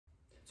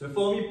To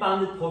perform your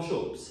banded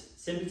push-ups,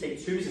 simply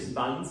take 2 resistance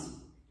bands,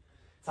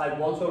 tie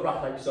one to a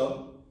rack like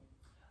so,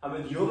 and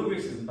with the other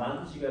resistance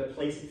bands, you're going to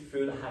place it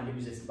through the hanging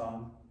resistance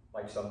band,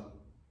 like so.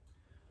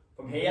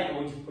 From here, I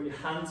want you to put your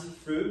hands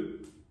through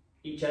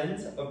each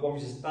end of one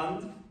resistance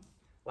band,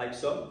 like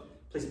so.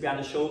 Place it behind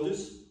the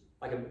shoulders,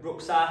 like a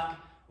rucksack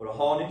or a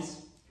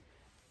harness.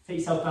 Take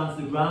yourself down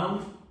to the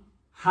ground,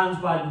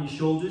 hands wide on your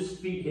shoulders,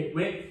 feet hip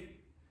width,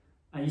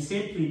 and you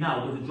simply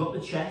now going to drop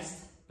the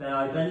chest,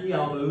 bend the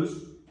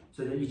elbows,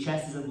 so that your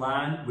chest is in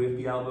line with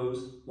the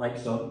elbows, like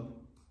so.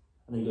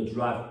 And then you're going to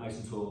drive up nice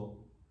and tall.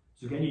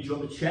 So again, you drop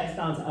the chest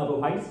down to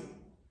elbow height,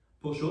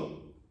 push up.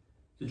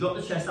 To drop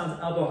the chest down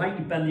to elbow height,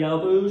 you bend the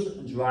elbows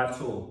and drive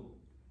tall.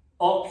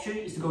 Option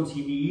is to go to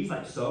your knees,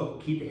 like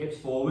so. Keep the hips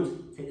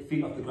forward, take the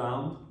feet off the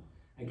ground.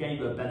 Again,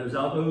 you're going to bend those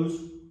elbows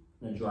and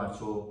then drive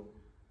tall.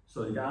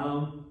 Slowly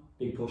down,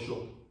 big push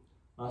up.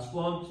 Last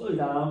one, slowly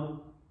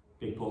down,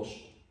 big push.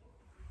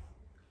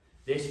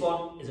 This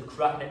one is a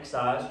cracking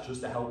exercise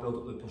just to help build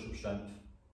up the push-up strength.